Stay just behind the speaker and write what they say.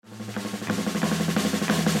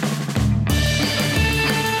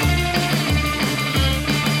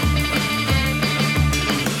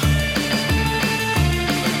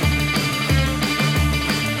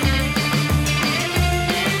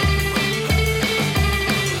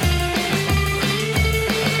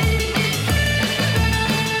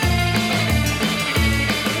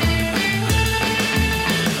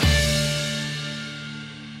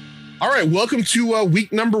right, welcome to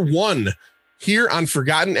week number 1 here on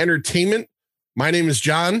Forgotten Entertainment. My name is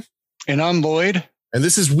John. And I'm Lloyd. And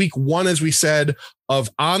this is week 1, as we said,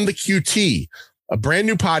 of On the QT, a brand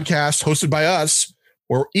new podcast hosted by us,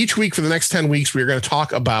 where each week for the next 10 weeks, we are going to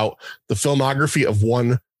talk about the filmography of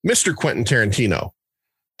one Mr. Quentin Tarantino.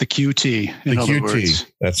 The QT. The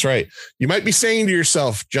QT. That's right. You might be saying to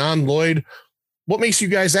yourself, John, Lloyd, what makes you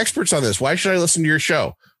guys experts on this? Why should I listen to your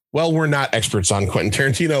show? Well, we're not experts on Quentin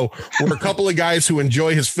Tarantino. We're a couple of guys who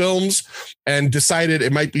enjoy his films and decided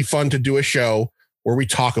it might be fun to do a show where we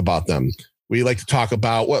talk about them. We like to talk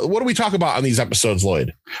about what do we talk about on these episodes,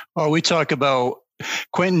 Lloyd? Oh, we talk about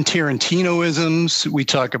Quentin Tarantino-isms. We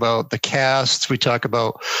talk about the cast. We talk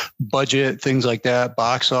about budget, things like that,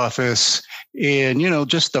 box office, and,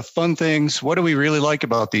 just the fun things. What do we really like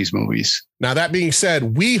about these movies? Now, that being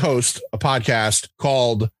said, we host a podcast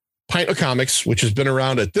called Pint of Comics, which has been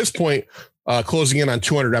around at this point, closing in on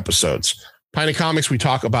 200 episodes. Pint of Comics, we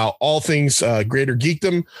talk about all things greater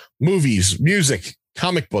geekdom, movies, music,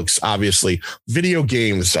 comic books, obviously, video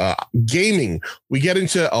games, gaming. We get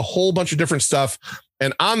into a whole bunch of different stuff.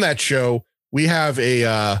 And on that show, we have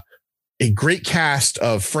a great cast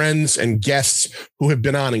of friends and guests who have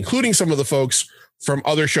been on, including some of the folks from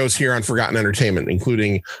other shows here on Forgotten Entertainment,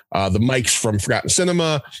 including the Mikes from Forgotten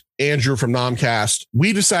Cinema, Andrew from Nomcast.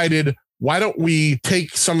 We decided, why don't we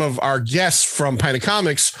take some of our guests from Pint of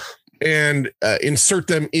Comics and insert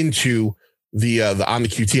them into the On the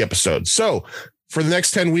QT episode. So for the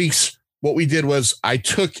next 10 weeks, what we did was I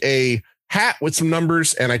took a hat with some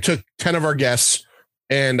numbers and I took 10 of our guests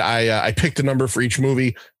and I picked a number for each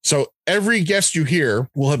movie. So every guest you hear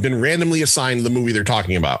will have been randomly assigned the movie they're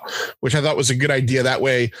talking about, which I thought was a good idea. That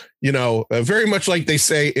way, very much like they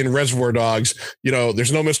say in Reservoir Dogs,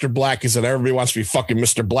 there's no Mr. Black because then everybody wants to be fucking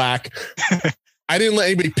Mr. Black. I didn't let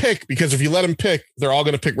anybody pick because if you let them pick, they're all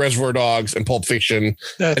going to pick Reservoir Dogs and Pulp Fiction.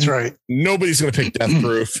 That's right. Nobody's going to pick Death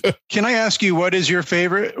Proof. Can I ask you, what is your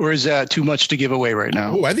favorite, or is that too much to give away right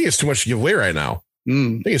now? Oh, I think it's too much to give away right now. I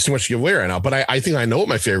think it's too much to give away right now, but I think I know what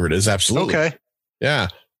my favorite is. Absolutely. Okay. Yeah.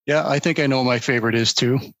 Yeah, I think I know what my favorite is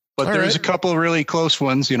too, but there's a couple of really close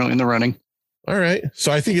ones, in the running. All right.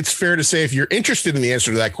 So I think it's fair to say if you're interested in the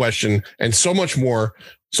answer to that question and so much more.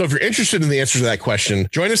 So if you're interested in the answer to that question,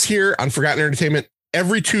 join us here on Forgotten Entertainment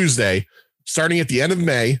every Tuesday, starting at the end of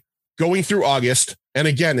May, going through August. And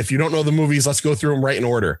again, if you don't know the movies, let's go through them right in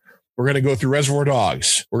order. We're going to go through Reservoir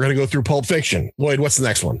Dogs. We're going to go through Pulp Fiction. Lloyd, what's the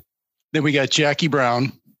next one? Then we got Jackie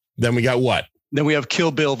Brown. Then we got what? Then we have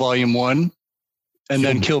Kill Bill Volume 1. And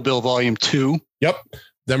then Kill Bill Volume 2. Yep.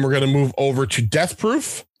 Then we're going to move over to Death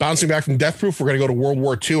Proof. Bouncing back from Death Proof, we're going to go to World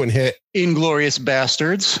War II and hit Inglourious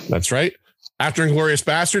Bastards. That's right. After Inglourious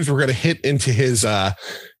Bastards, we're going to hit into his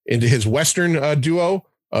Western duo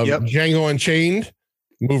of Django Unchained.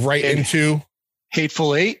 Move right into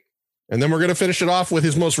Hateful Eight. And then we're going to finish it off with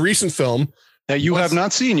his most recent film that you have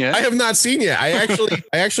not seen yet. I have not seen yet. I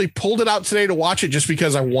actually pulled it out today to watch it just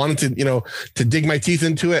because I wanted to dig my teeth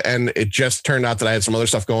into it. And it just turned out that I had some other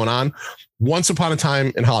stuff going on. Once Upon a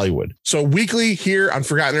Time in Hollywood. So weekly here on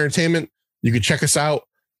Forgotten Entertainment, you can check us out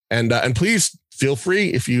and please feel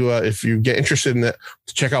free if you get interested in it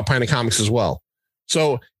to check out Pint of Comics as well.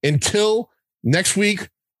 So until next week,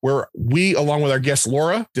 where we, along with our guest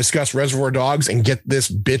Laura, discuss Reservoir Dogs and get this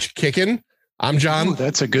bitch kicking. I'm John. Ooh,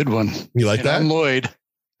 that's a good one. You like that? I'm Lloyd.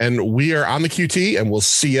 And we are on the QT, and we'll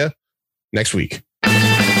see you next week.